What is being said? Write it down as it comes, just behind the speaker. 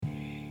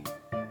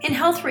In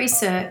health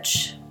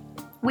research,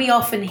 we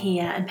often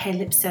hear and pay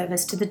lip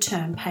service to the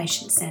term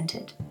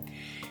patient-centred.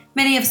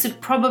 Many of us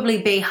would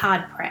probably be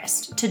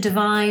hard-pressed to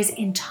devise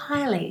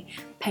entirely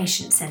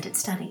patient-centred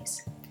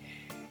studies.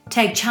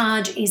 Take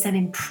Charge is an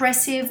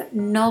impressive,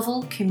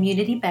 novel,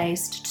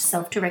 community-based,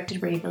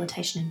 self-directed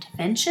rehabilitation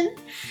intervention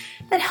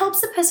that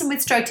helps a person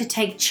with stroke to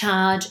take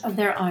charge of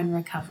their own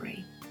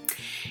recovery.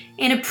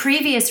 In a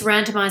previous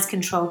randomised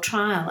controlled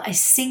trial, a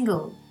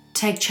single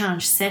Take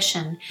Charge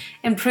session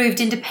improved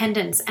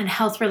independence and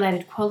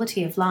health-related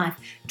quality of life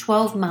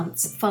 12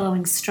 months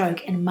following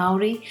stroke in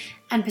Maori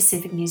and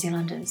Pacific New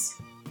Zealanders.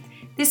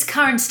 This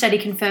current study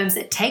confirms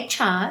that Take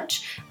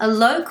Charge, a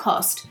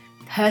low-cost,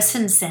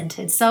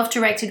 person-centred,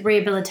 self-directed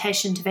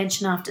rehabilitation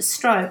intervention after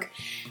stroke,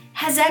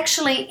 has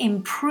actually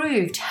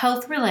improved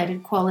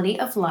health-related quality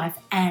of life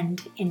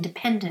and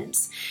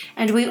independence.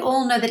 And we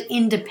all know that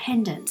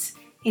independence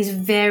is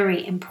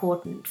very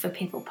important for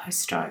people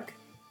post-stroke.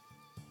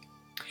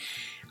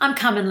 I'm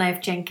Carmen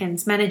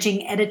Leif-Jenkins,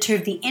 Managing Editor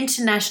of the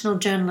International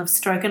Journal of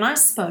Stroke, and I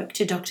spoke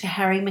to Dr.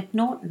 Harry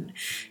McNaughton,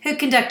 who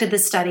conducted the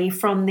study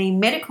from the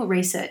Medical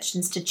Research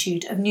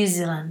Institute of New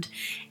Zealand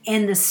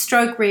in the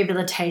Stroke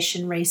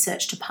Rehabilitation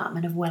Research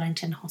Department of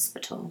Wellington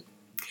Hospital.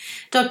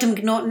 Dr.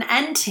 McNaughton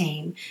and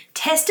team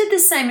tested the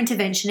same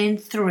intervention in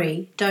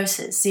 3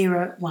 doses,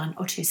 0, 1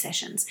 or 2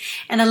 sessions,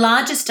 in a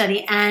larger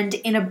study and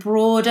in a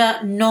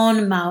broader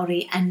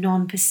non-Maori and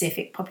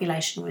non-Pacific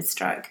population with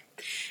stroke.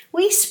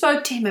 We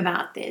spoke to him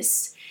about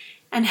this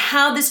and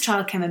how this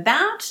trial came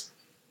about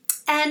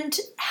and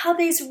how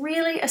these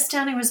really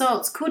astounding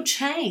results could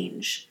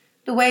change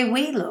the way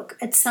we look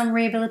at some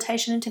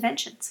rehabilitation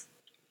interventions.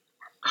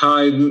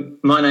 Hi,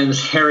 my name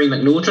is Harry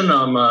McNaughton.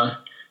 I'm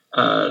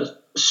a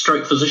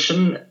stroke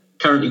physician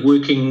currently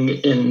working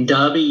in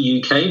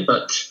Derby, UK,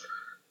 but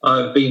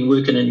I've been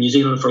working in New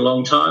Zealand for a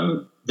long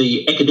time.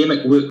 The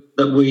academic work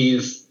that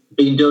we've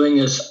been doing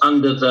is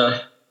under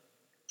the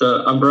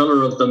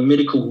umbrella of the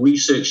Medical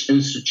Research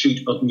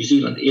Institute of New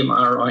Zealand,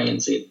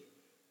 MRINZ.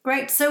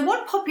 Great. So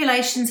what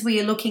populations were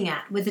you looking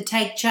at with the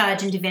Take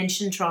Charge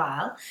intervention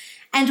trial,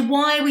 and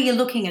why were you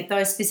looking at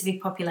those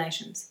specific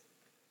populations?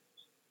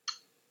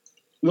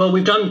 Well,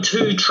 we've done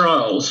 2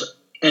 trials,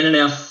 and in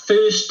our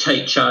first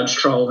Take Charge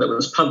trial that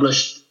was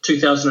published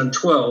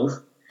 2012,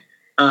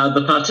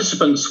 the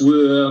participants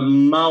were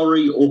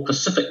Maori or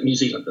Pacific New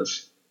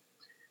Zealanders.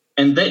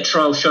 And that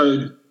trial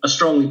showed a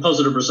strongly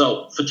positive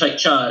result for Take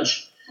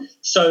Charge.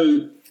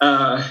 So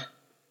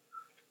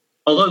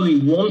although we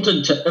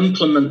wanted to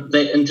implement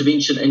that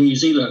intervention in New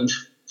Zealand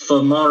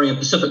for Maori and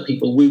Pacific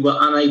people, we were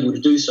unable to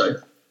do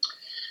so.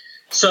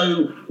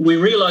 So we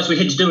realised we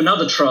had to do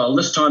another trial,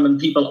 this time in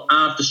people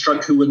after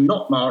stroke who were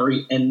not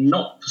Maori and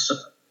not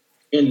Pacific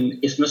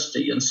in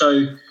ethnicity. And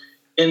so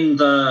in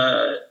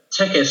the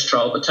TACAS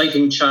trial, the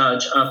Taking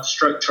Charge After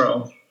Stroke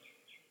trial,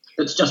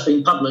 that's just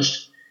been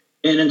published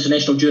in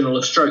International Journal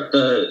of Stroke,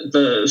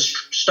 the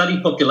study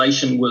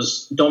population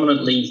was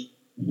dominantly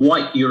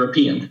white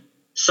European,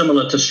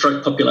 similar to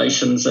stroke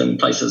populations in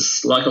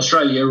places like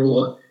Australia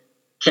or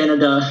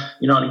Canada,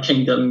 United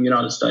Kingdom,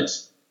 United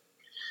States.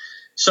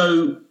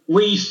 So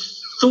we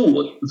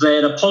thought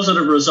that a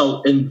positive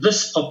result in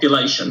this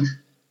population,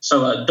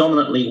 so a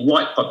dominantly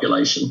white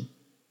population,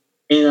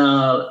 in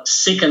a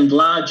second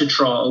larger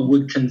trial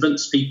would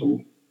convince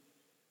people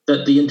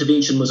that the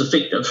intervention was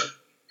effective.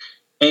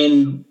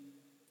 And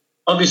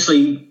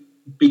obviously,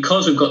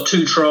 because we've got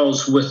 2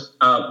 trials with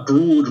a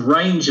broad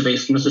range of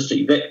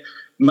ethnicity, that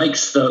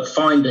makes the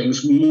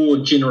findings more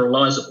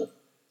generalisable.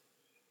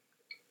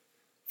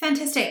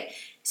 Fantastic.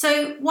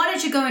 So why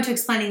don't you go into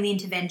explaining the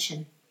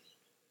intervention?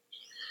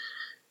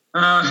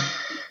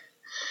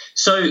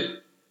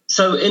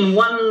 So in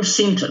one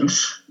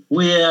sentence,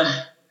 we're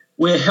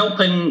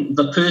helping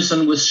the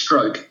person with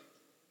stroke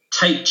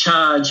take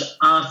charge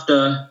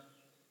after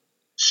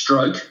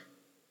stroke,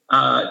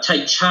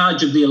 take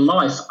charge of their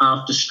life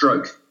after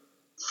stroke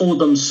for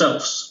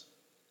themselves.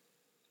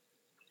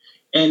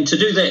 And to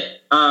do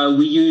that,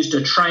 we used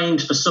a trained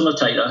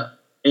facilitator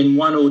in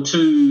 1 or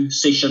 2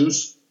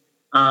 sessions,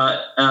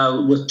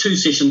 with 2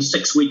 sessions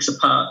 6 weeks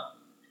apart,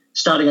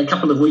 starting a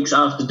couple of weeks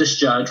after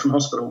discharge from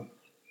hospital.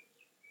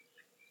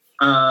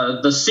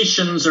 The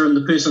sessions are in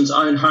the person's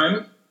own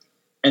home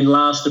and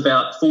last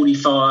about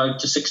 45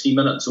 to 60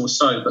 minutes or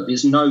so, but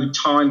there's no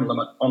time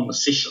limit on the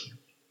session.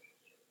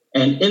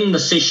 And in the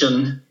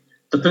session,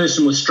 the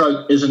person with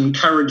stroke is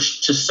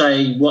encouraged to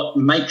say what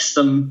makes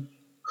them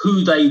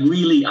who they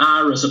really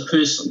are as a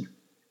person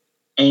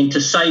and to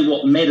say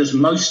what matters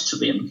most to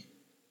them,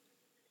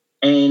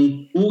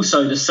 and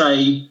also to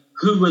say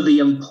who are the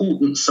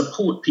important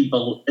support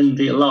people in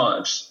their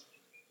lives.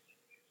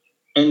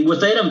 And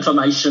with that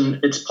information,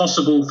 it's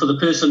possible for the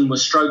person with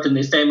stroke and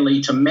their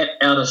family to map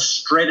out a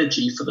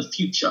strategy for the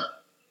future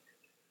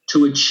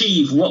to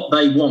achieve what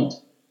they want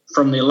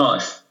from their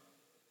life.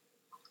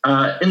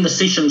 In the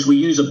sessions, we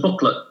use a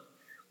booklet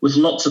with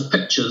lots of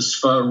pictures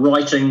for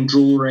writing,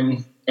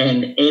 drawing,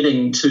 and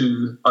adding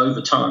to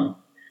over time.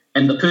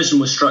 And the person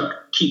with stroke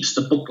keeps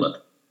the booklet.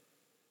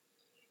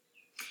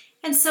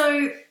 And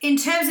so, in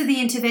terms of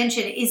the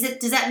intervention,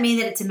 does that mean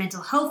that it's a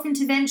mental health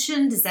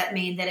intervention? Does that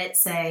mean that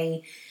it's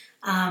that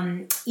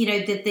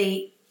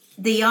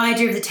the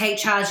idea of the Take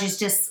Charge is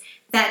just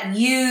that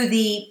you,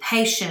 the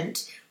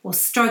patient or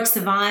stroke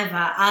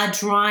survivor, are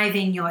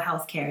driving your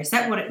healthcare? Is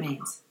that what it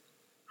means?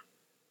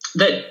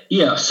 So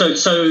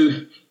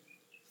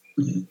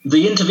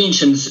the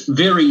intervention's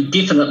very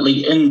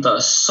definitely in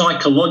the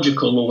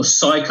psychological or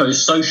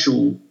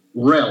psychosocial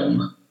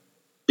realm.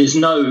 There's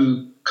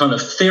no kind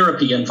of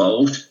therapy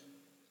involved,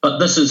 but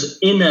this is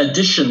in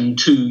addition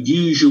to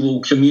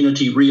usual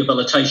community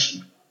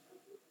rehabilitation.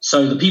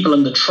 So the people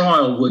in the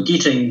trial were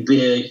getting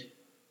their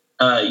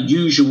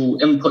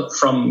usual input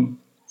from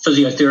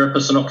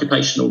physiotherapists and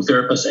occupational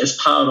therapists as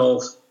part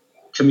of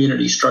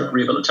community stroke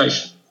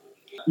rehabilitation.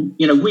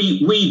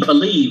 We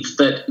believe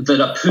that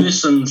a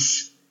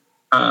person's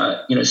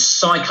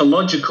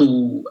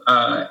psychological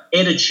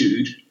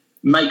attitude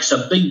makes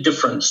a big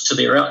difference to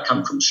their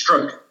outcome from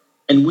stroke,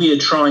 and we are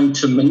trying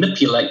to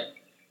manipulate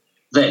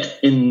that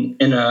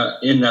in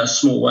a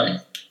small way.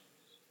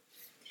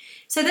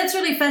 So that's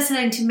really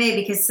fascinating to me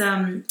because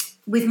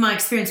with my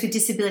experience with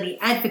disability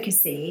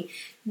advocacy,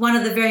 one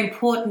of the very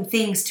important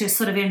things to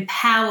sort of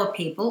empower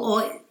people,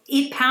 or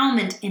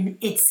empowerment in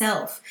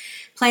itself,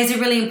 plays a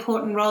really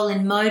important role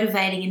in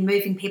motivating and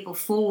moving people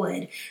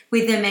forward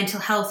with their mental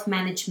health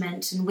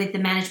management and with the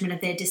management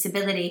of their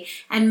disability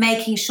and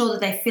making sure that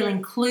they feel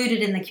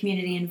included in the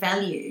community and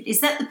valued.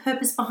 Is that the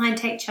purpose behind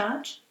Take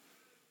Charge?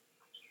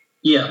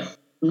 Yeah,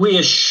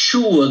 we're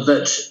sure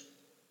that,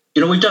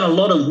 we've done a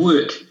lot of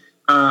work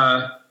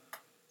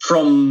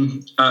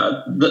from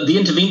the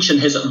intervention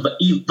has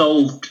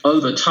evolved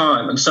over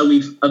time, and so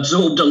we've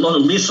absorbed a lot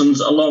of lessons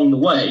along the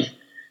way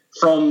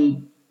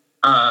from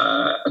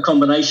a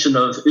combination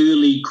of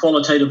early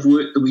qualitative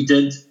work that we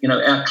did,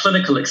 our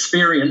clinical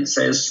experience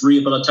as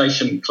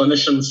rehabilitation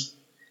clinicians,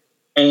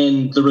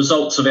 and the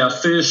results of our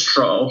first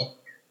trial,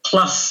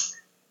 plus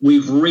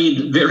we've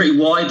read very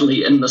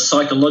widely in the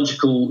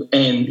psychological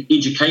and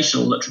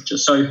educational literature.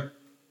 So,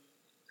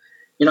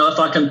 if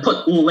I can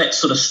put all that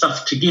sort of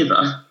stuff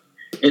together,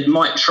 it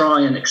might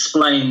try and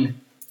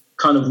explain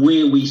kind of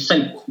where we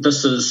think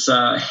this is,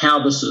 how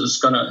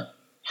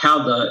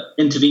the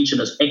intervention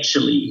is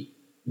actually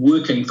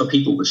working for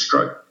people with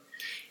stroke.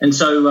 And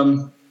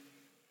so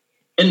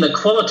in the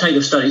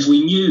qualitative studies,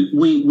 we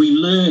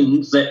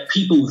learned that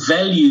people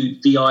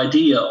valued the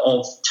idea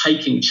of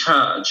taking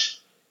charge.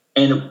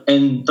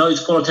 And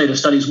those qualitative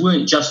studies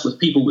weren't just with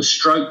people with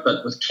stroke,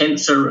 but with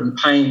cancer and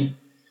pain.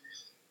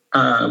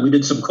 We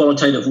did some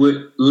qualitative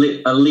work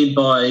led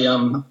by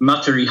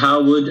Maturi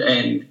Harwood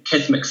and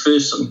Kath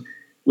McPherson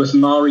with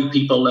Maori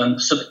people and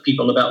Pacific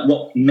people about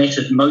what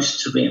mattered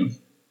most to them.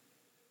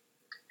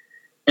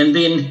 And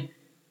then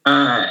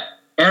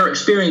our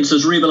experience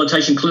as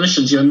rehabilitation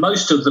clinicians,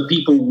 most of the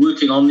people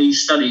working on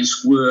these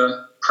studies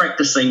were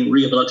practicing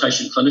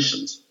rehabilitation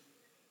clinicians.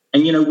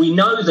 And, we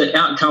know that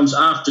outcomes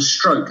after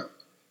stroke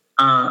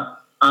are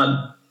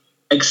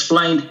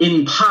explained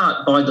in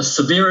part by the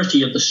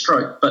severity of the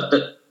stroke, but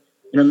that,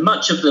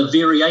 much of the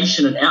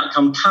variation in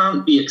outcome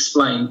can't be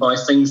explained by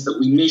things that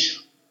we measure.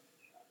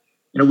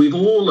 We've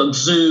all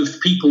observed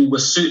people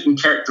with certain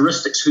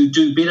characteristics who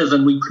do better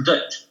than we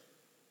predict,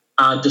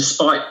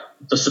 despite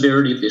the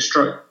severity of their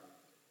stroke.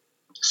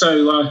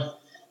 So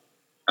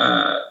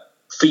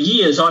for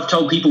years, I've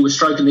told people with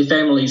stroke and their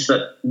families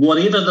that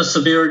whatever the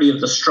severity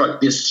of the stroke,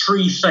 there's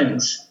three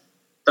things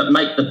that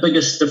make the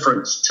biggest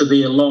difference to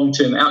their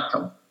long-term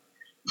outcome.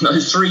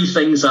 Those three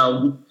things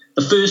are,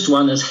 the first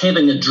one is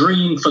having a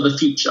dream for the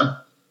future,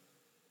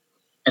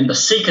 and the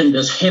second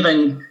is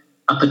having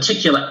a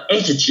particular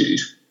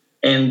attitude,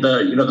 and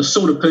the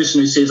sort of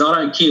person who says, I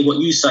don't care what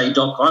you say,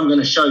 Doc, I'm going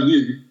to show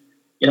you.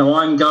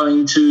 I'm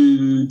going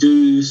to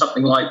do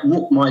something like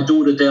walk my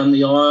daughter down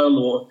the aisle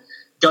or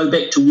go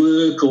back to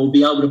work or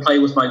be able to play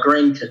with my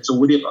grandkids or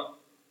whatever.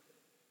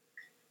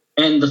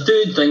 And the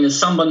third thing is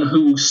someone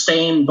who will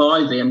stand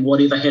by them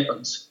whatever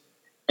happens,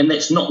 and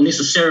that's not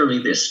necessarily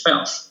their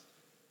spouse.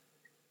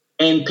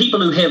 And people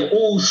who have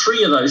all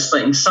three of those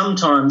things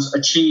sometimes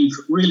achieve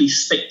really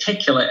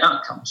spectacular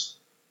outcomes.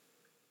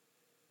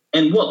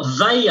 And what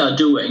they are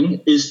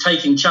doing is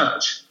taking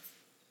charge.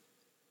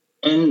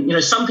 And,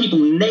 some people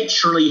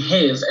naturally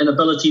have an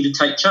ability to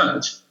take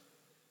charge.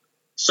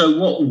 So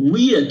what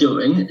we are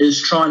doing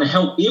is trying to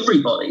help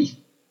everybody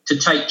to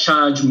take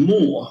charge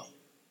more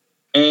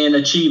and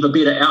achieve a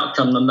better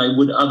outcome than they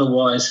would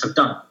otherwise have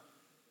done.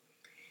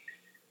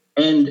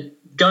 And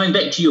going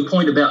back to your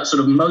point about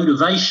sort of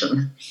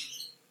motivation,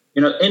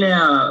 in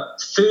our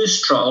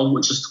first trial,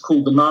 which is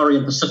called the Maori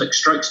and Pacific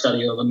Stroke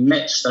Study, or the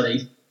MAP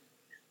study,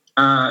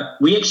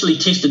 we actually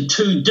tested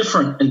two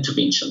different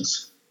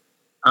interventions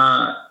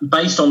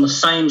based on the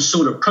same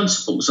sort of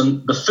principles.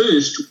 And the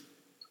first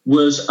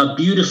was a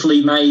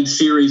beautifully made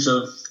series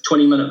of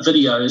 20-minute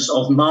videos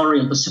of Maori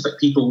and Pacific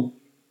people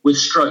with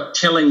stroke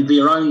telling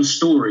their own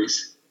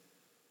stories.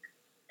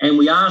 And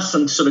we asked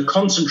them to sort of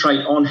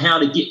concentrate on how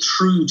to get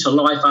through to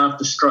life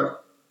after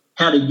stroke,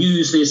 how to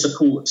use their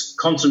supports,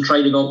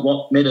 concentrating on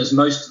what matters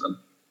most to them.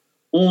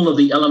 all of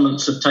the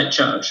elements of Take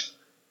Charge.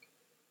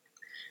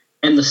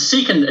 And the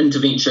second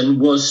intervention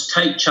was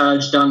Take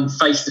Charge done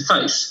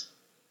face-to-face.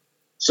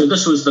 So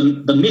this was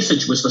the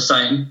message was the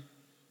same,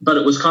 but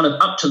it was kind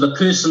of up to the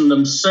person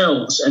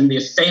themselves and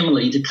their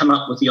family to come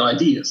up with the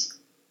ideas.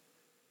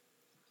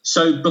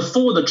 So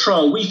before the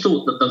trial, we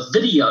thought that the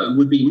video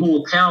would be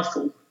more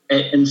powerful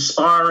at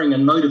inspiring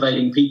and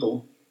motivating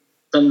people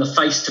than the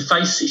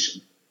face-to-face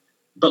session.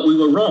 But we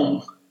were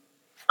wrong.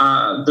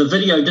 The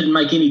video didn't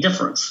make any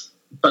difference,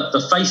 but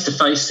the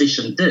face-to-face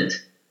session did.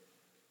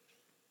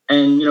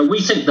 And,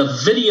 we think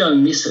the video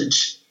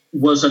message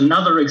was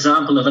another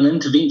example of an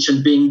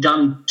intervention being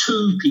done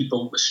to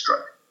people with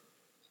stroke,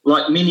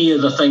 like many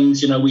of the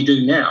things, we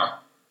do now.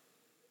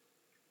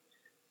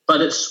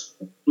 But it's,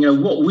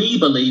 what we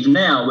believe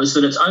now is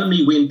that it's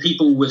only when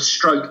people with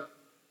stroke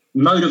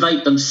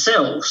motivate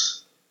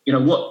themselves,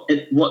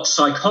 what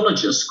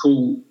psychologists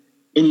call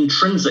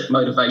intrinsic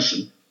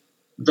motivation,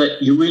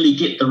 that you really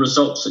get the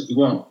results that you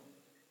want.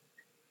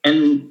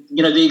 And,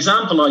 the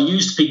example I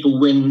use to people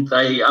when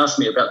they ask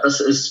me about this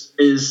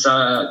is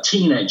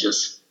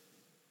teenagers.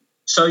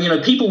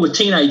 So, people with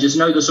teenagers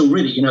know this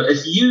already.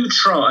 If you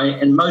try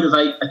and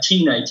motivate a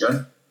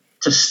teenager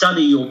to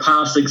study or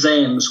pass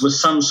exams with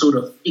some sort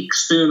of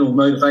external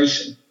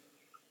motivation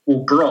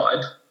or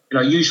bribe,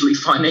 usually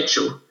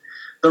financial,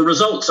 the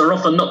results are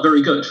often not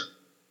very good.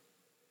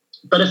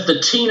 But if the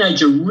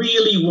teenager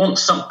really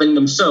wants something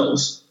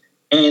themselves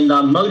and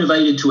are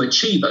motivated to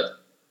achieve it,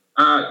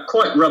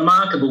 quite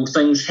remarkable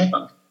things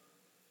happen.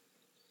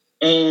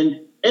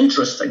 And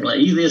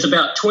interestingly, there's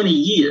about 20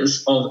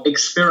 years of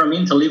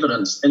experimental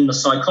evidence in the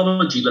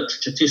psychology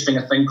literature testing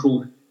a thing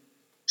called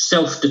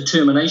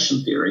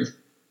self-determination theory,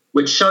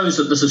 which shows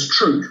that this is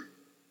true.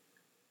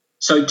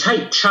 So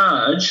Take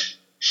Charge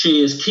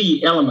shares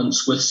key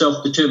elements with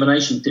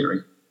self-determination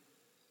theory.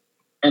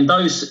 And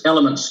those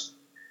elements,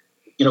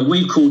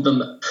 we've called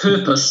them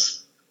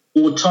purpose,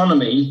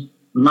 autonomy,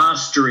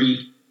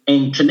 mastery,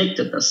 and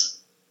connectedness.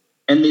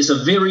 And there's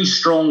a very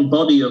strong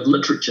body of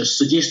literature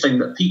suggesting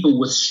that people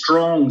with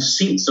strong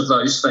sense of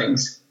those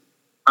things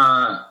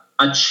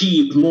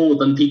achieve more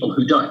than people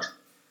who don't.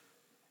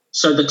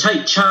 So the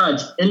Take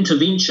Charge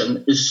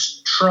intervention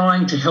is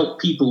trying to help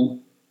people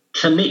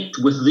connect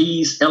with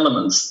these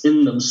elements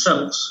in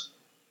themselves.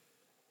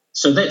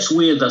 So that's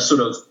where the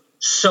sort of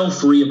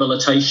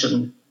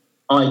self-rehabilitation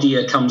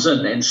idea comes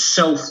in, and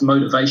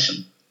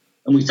self-motivation.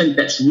 And we think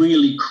that's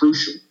really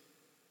crucial.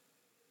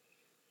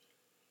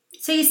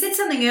 So you said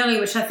something earlier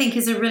which I think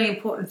is a really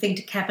important thing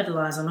to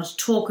capitalise on, or to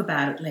talk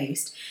about at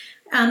least.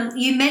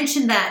 You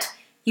mentioned that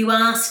you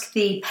ask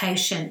the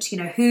patient,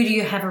 who do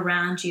you have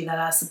around you that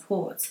are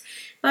supports?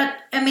 But,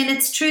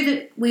 it's true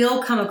that we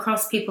all come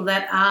across people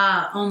that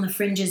are on the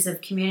fringes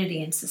of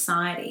community and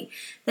society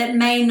that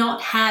may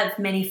not have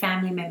many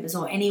family members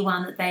or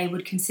anyone that they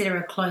would consider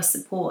a close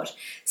support.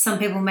 Some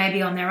people may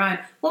be on their own.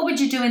 What would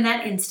you do in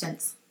that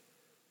instance?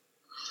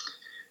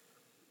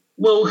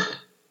 Well,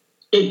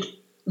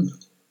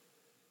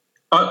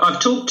 I've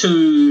talked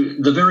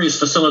to the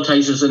various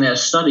facilitators in our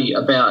study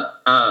about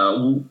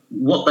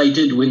what they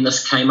did when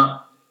this came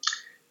up.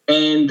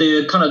 And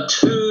there are kind of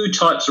two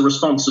types of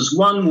responses.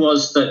 One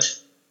was that,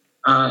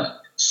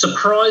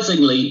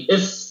 surprisingly,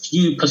 if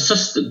you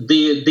persisted,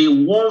 there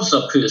was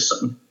a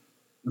person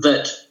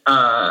that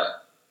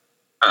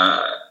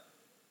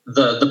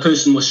the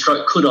person with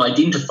stroke could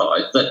identify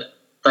that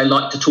they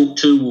like to talk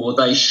to or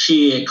they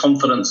share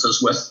confidences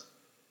with.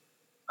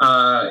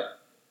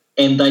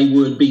 And they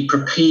would be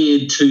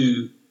prepared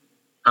to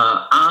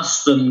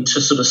ask them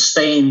to sort of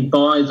stand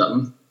by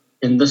them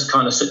in this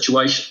kind of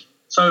situation.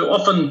 So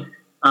often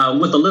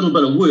with a little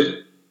bit of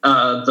work,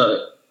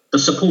 the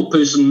support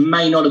person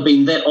may not have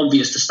been that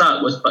obvious to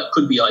start with, but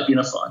could be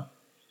identified.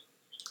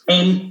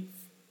 And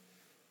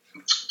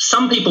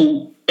some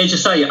people, as you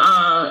say,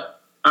 are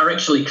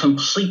actually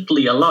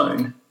completely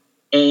alone,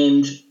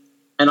 and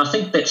I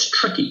think that's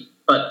tricky.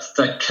 But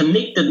the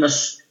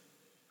connectedness,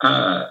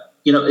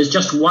 is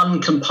just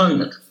one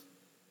component.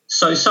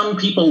 So some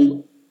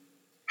people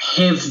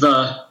have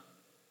the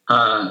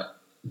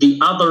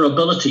other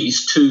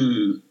abilities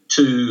to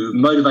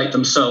motivate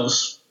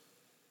themselves,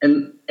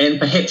 and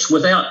perhaps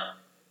without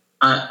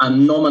a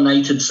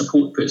nominated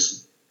support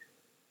person.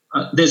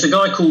 There's a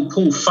guy called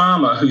Paul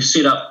Farmer who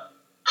set up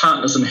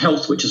Partners in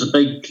Health, which is a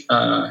big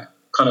kind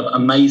of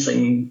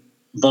amazing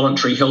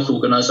voluntary health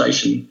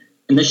organisation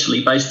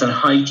initially based in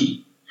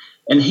Haiti.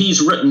 And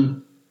he's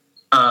written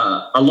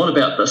a lot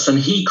about this, and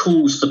he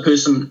calls the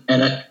person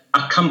an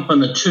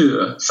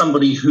accompagnateur,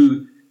 somebody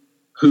who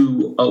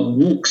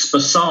walks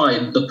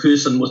beside the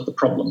person with the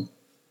problem.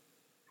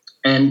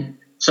 And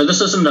so this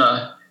isn't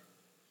a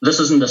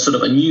sort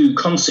of a new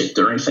concept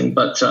or anything,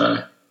 but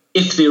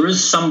if there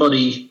is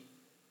somebody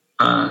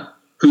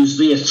who's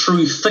there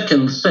through thick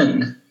and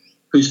thin,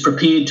 who's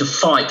prepared to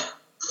fight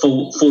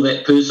for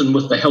that person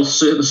with the health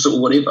service or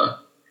whatever,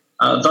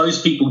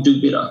 those people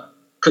do better,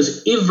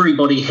 because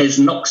everybody has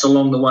knocks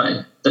along the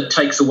way that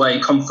takes away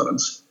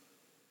confidence.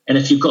 And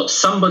if you've got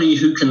somebody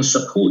who can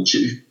support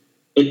you,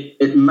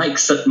 it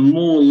makes it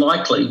more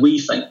likely, we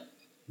think,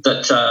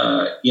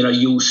 that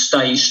you'll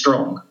stay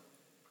strong.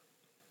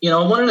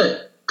 I wanted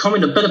to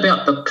comment a bit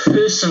about the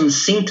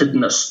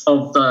person-centeredness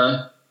of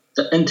the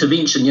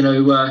intervention.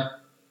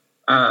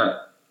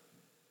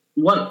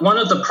 One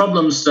of the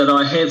problems that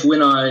I have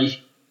when I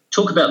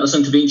talk about this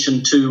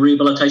intervention to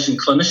rehabilitation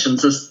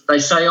clinicians is they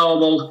say, oh,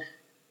 well,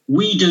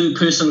 we do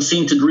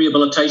person-centered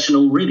rehabilitation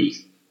already.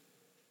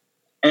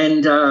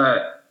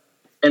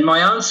 And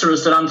my answer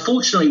is that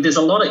unfortunately there's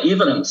a lot of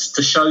evidence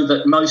to show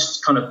that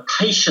most kind of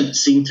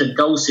patient-centered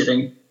goal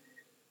setting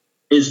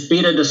is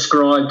better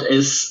described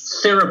as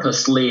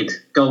therapist-led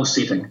goal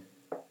setting.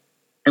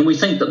 And we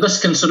think that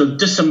this can sort of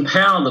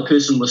disempower the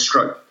person with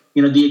stroke,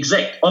 the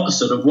exact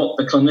opposite of what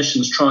the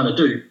clinician's trying to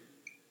do.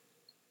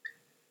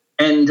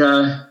 And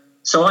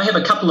so I have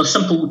a couple of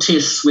simple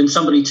tests when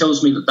somebody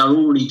tells me that they're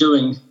already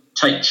doing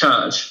Take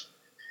Charge.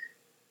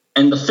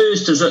 And the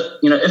first is that,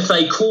 if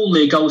they call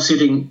their goal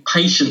setting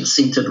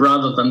patient-centered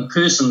rather than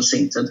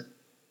person-centered,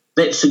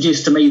 that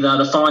suggests to me they're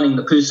defining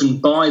the person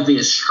by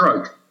their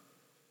stroke,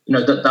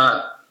 that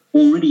they're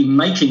already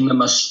making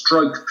them a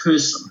stroke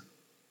person,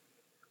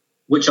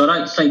 which I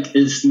don't think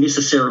is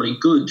necessarily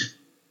good.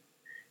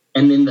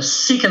 And then the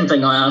second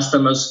thing I ask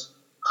them is,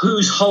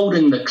 who's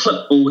holding the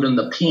clipboard and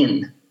the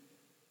pen?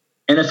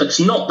 And if it's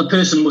not the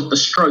person with the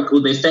stroke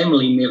or their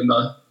family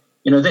member,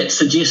 that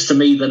suggests to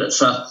me that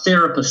it's a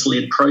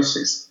therapist-led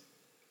process.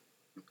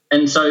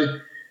 And so,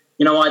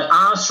 I'd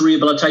ask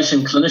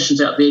rehabilitation clinicians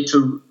out there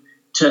to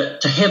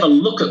have a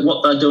look at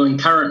what they're doing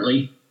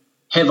currently,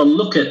 have a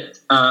look at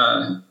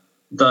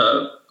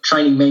the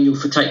training manual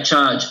for Take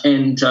Charge,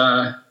 and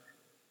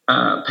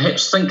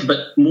perhaps think a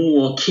bit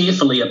more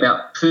carefully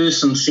about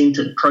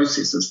person-centered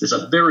processes. There's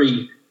a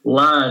very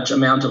large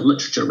amount of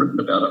literature written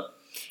about it.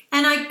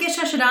 And I guess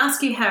I should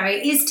ask you,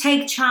 Harry, is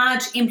Take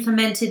Charge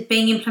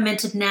being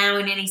implemented now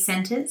in any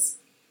centres?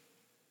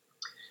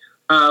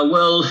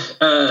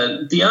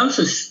 The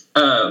answer is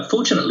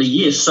fortunately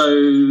yes. So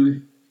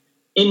in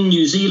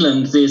New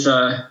Zealand, there's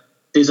a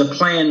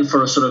plan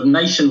for a sort of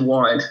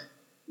nationwide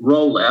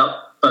rollout,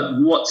 but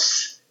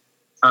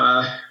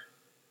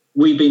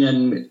we've been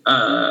in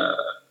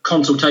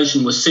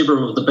consultation with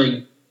several of the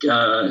big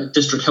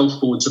district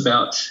health boards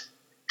about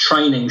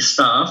training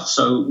staff.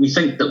 So we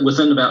think that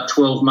within about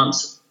 12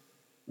 months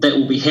that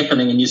will be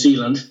happening in New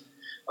Zealand.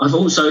 I've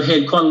also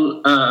had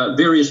quite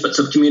various bits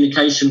of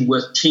communication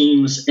with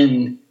teams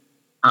in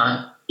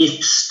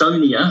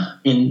Estonia,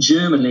 in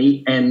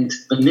Germany, and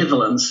the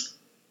Netherlands,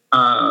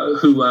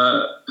 who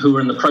are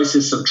in the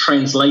process of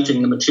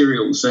translating the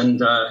materials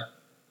and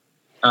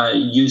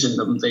using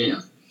them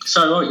there.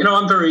 So,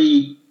 I'm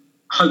very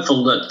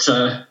hopeful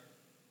that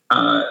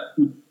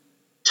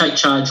Take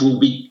Charge will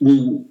be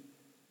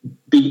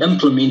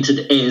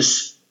implemented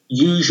as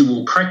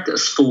usual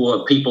practice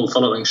for people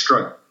following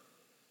stroke.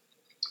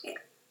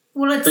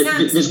 Well,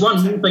 there's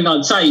one more thing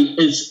I'd say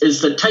is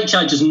that Take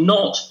Charge is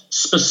not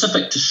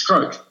specific to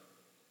stroke.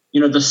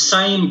 The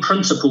same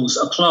principles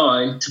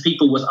apply to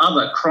people with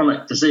other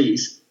chronic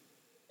disease.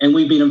 And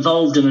we've been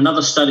involved in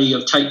another study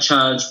of Take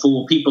Charge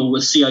for people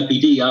with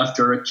COPD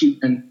after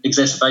acute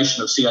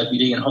exacerbation of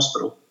COPD in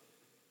hospital.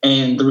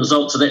 And the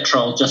results of that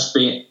trial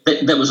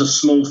that was a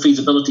small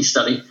feasibility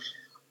study,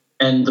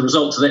 and the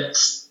results of that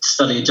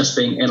study are just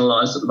being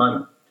analysed at the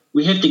moment.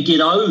 We have to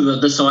get over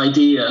this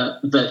idea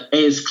that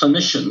as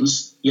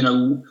clinicians,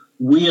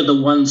 we're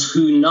the ones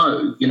who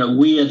know,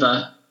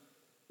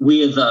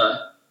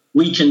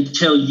 we can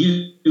tell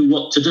you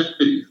what to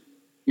do.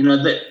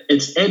 That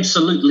it's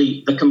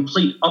absolutely the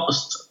complete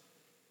opposite.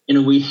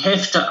 We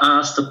have to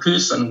ask the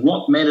person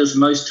what matters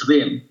most to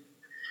them.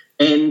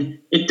 And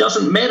it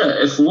doesn't matter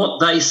if what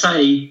they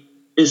say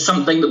is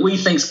something that we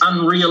think is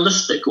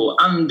unrealistic or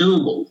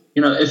undoable.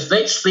 If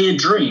that's their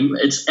dream,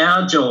 it's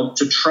our job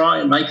to try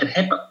and make it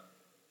happen.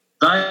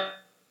 They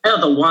are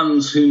the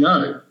ones who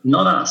know,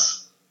 not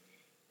us.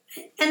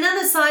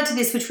 Another side to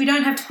this, which we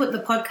don't have to put in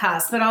the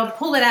podcast, but I'll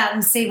pull it out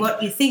and see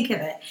what you think of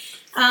it.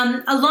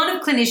 A lot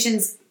of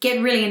clinicians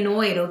get really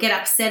annoyed or get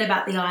upset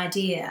about the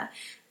idea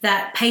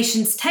that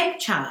patients take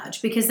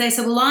charge because they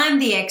say, well, I'm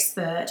the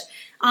expert.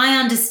 I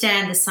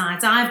understand the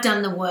science. I've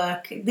done the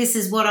work. This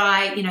is what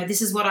I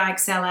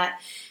excel at.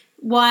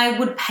 Why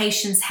would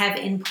patients have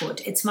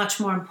input? It's much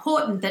more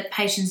important that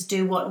patients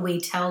do what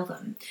we tell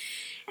them.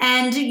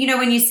 And,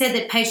 when you said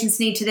that patients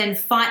need to then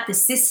fight the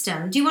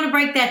system, do you want to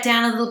break that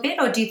down a little bit,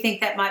 or do you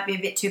think that might be a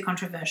bit too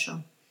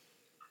controversial?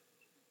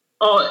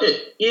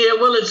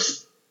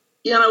 It's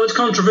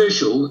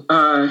controversial.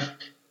 And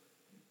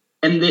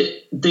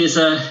there's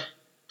a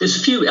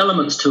few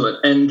elements to it.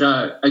 And,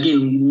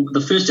 again,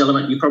 the first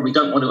element you probably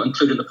don't want to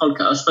include in the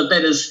podcast, but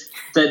that is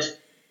that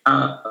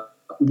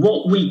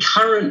what we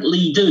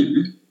currently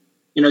do,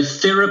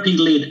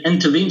 therapy-led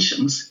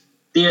interventions,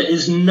 there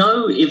is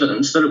no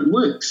evidence that it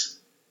works.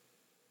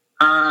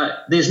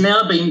 There's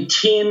now been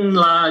 10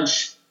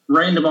 large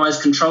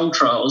randomized control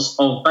trials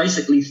of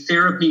basically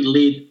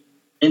therapy-led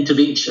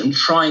intervention,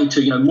 trying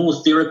to,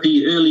 more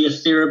therapy, earlier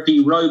therapy,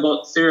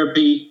 robot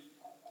therapy,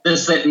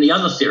 this, that, and the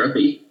other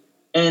therapy.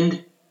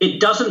 And it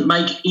doesn't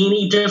make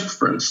any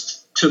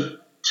difference to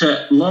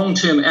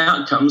long-term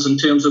outcomes in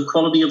terms of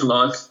quality of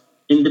life,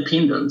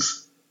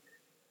 independence.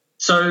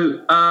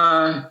 So,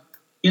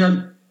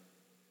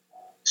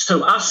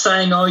 so us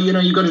saying,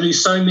 you've got to do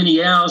so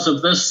many hours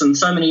of this and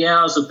so many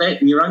hours of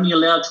that, and you're only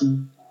allowed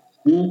to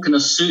walk in a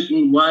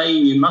certain way,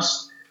 and you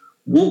must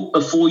walk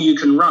before you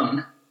can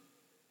run.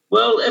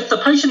 Well, if the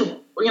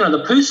patient,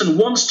 the person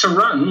wants to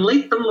run,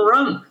 let them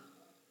run.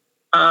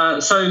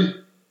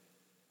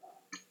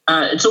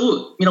 It's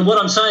all, what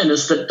I'm saying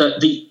is that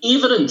the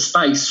evidence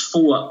base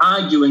for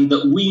arguing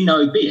that we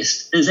know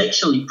best is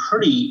actually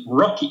pretty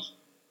rocky.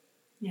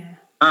 Yeah.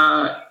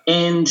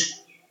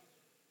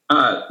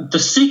 The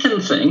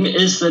second thing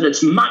is that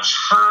it's much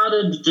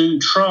harder to do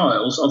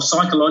trials of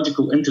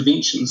psychological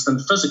interventions than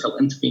physical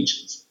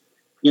interventions.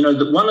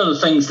 That one of the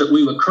things that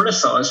we were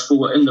criticised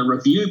for in the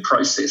review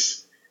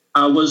process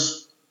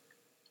was,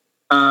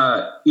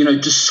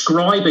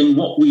 describing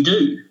what we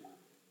do.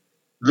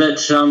 That,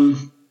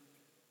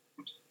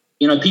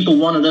 people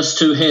wanted us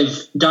to have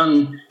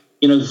done,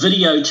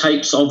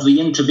 videotapes of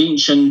the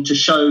intervention to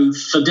show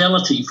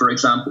fidelity, for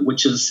example,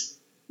 which is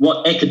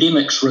what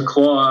academics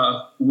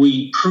require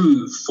we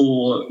prove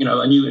for,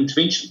 a new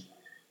intervention.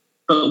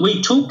 But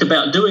we talked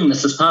about doing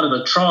this as part of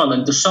a trial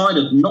and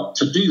decided not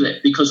to do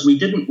that because we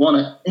didn't want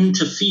to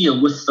interfere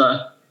with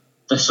the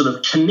sort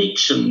of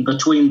connection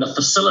between the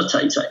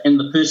facilitator and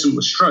the person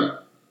with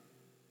stroke.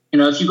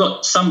 If you've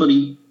got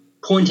somebody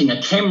pointing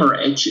a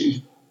camera at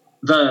you,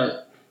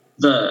 the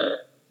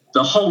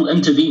whole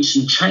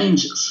intervention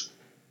changes.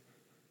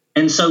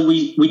 And so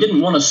we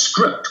didn't want a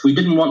script. We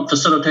didn't want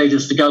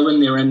facilitators to go in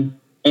there and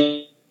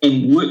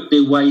work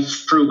their way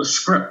through a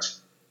script.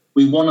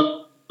 We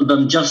wanted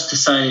them just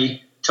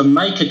to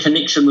make a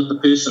connection with the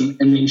person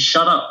and then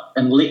shut up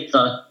and let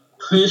the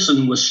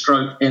person with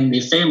stroke and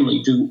their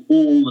family do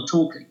all the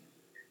talking.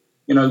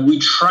 We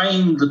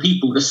trained the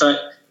people to say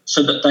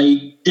so that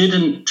they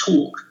didn't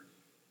talk.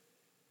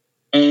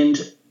 And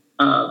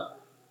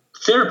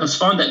therapists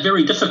find that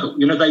very difficult.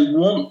 They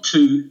want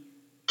to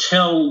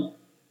tell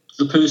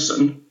the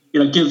person,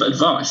 give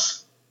advice.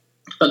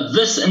 But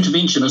this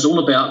intervention is all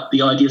about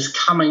the ideas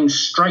coming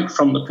straight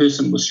from the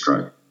person with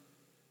stroke.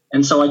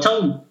 And so I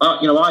told,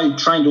 I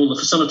trained all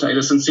the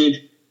facilitators and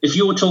said, if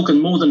you're talking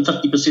more than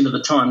 50% of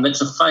the time,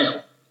 that's a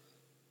fail.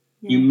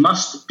 Yeah. You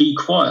must be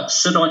quiet.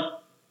 Sit on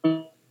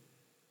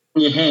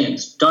your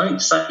hands.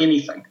 Don't say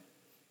anything.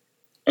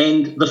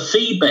 And the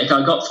feedback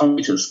I got from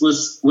it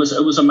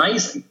was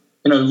amazing.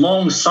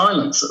 Long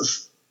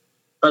silences.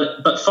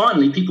 But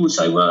finally people would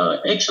say,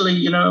 well,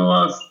 actually,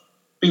 I've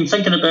been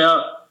thinking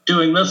about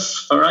doing this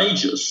for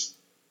ages,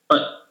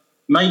 but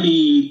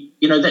maybe,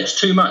 that's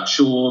too much,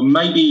 or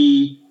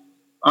maybe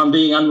I'm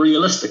being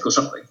unrealistic or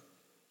something.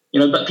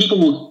 But people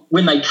will,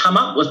 when they come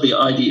up with the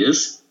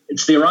ideas,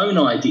 it's their own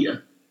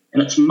idea,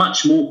 and it's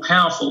much more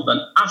powerful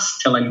than us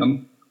telling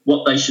them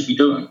what they should be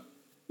doing.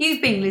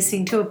 You've been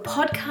listening to a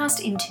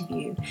podcast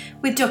interview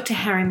with Dr.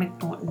 Harry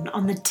McNaughton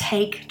on the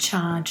Take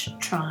Charge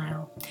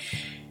trial.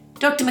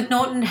 Dr.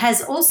 McNaughton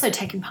has also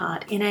taken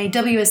part in a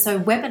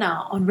WSO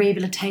webinar on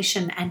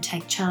rehabilitation and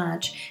take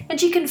charge,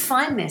 and you can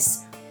find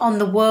this on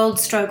the World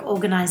Stroke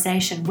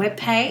Organisation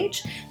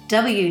webpage,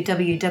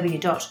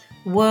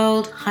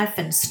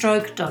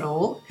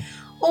 www.world-stroke.org,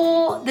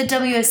 or the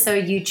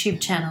WSO YouTube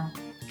channel.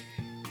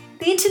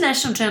 The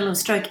International Journal of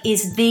Stroke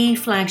is the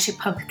flagship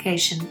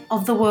publication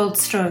of the World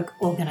Stroke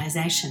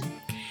Organisation.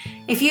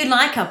 If you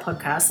like our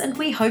podcast, and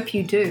we hope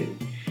you do,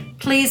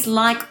 please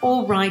like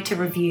or write a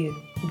review.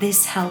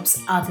 This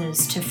helps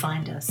others to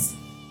find us.